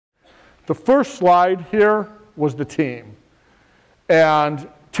The first slide here was the team. And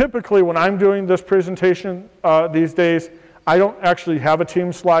typically when I'm doing this presentation these days, I don't actually have a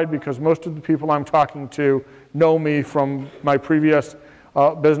team slide because most of the people I'm talking to know me from my previous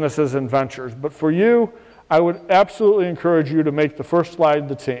businesses and ventures. But for you, I would absolutely encourage you to make the first slide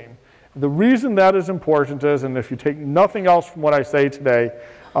the team. The reason that is important is, and if you take nothing else from what I say today,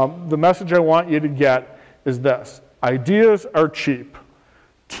 the message I want you to get is this: ideas are cheap,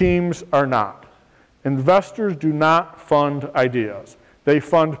 teams are not. Investors do not fund ideas, they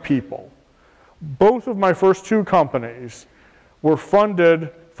fund people. Both of my first two companies were funded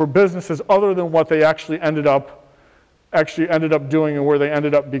for businesses other than what they actually ended up doing and where they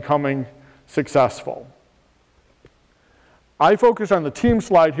ended up becoming successful. I focus on the team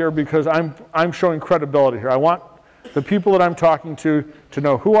slide here because I'm showing credibility here. I want the people that I'm talking to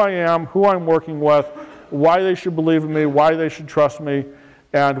know who I am, who I'm working with, why they should believe in me, why they should trust me,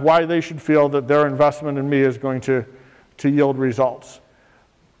 and why they should feel that their investment in me is going to yield results.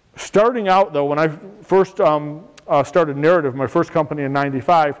 Starting out though, when I first started Narrative, my first company in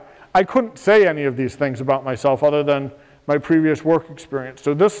 '95, I couldn't say any of these things about myself other than my previous work experience.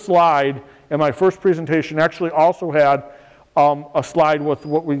 So this slide in my first presentation actually also had a slide with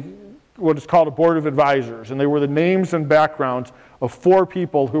what is called a board of advisors, and they were the names and backgrounds of 4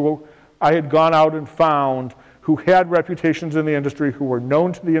 people who I had gone out and found who had reputations in the industry, who were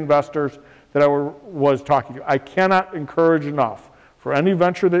known to the investors that I was talking to. I cannot encourage enough for any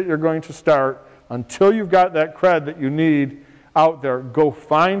venture that you're going to start, until you've got that cred that you need out there, go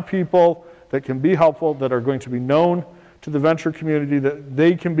find people that can be helpful, that are going to be known to the venture community, that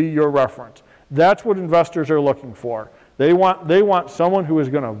they can be your reference. That's what investors are looking for. They want someone who is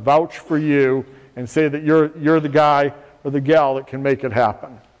going to vouch for you and say that you're the guy or the gal that can make it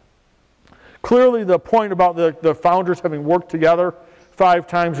happen. Clearly, the point about the founders having worked together 5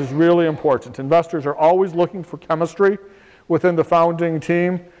 times is really important. Investors are always looking for chemistry within the founding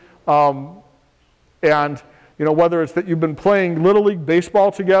team. And whether it's that you've been playing Little League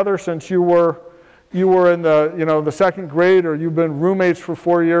baseball together since you were in the the 2nd grade, or you've been roommates for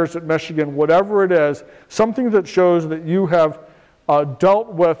 4 years at Michigan, whatever it is, something that shows that you have dealt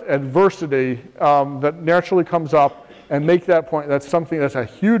with adversity that naturally comes up, and make that point. That's something that's a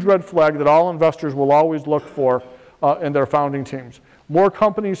huge red flag that all investors will always look for in their founding teams. More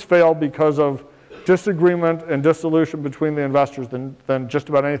companies fail because of disagreement and dissolution between the investors than just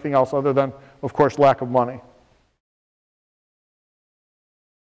about anything else, other than, of course, lack of money.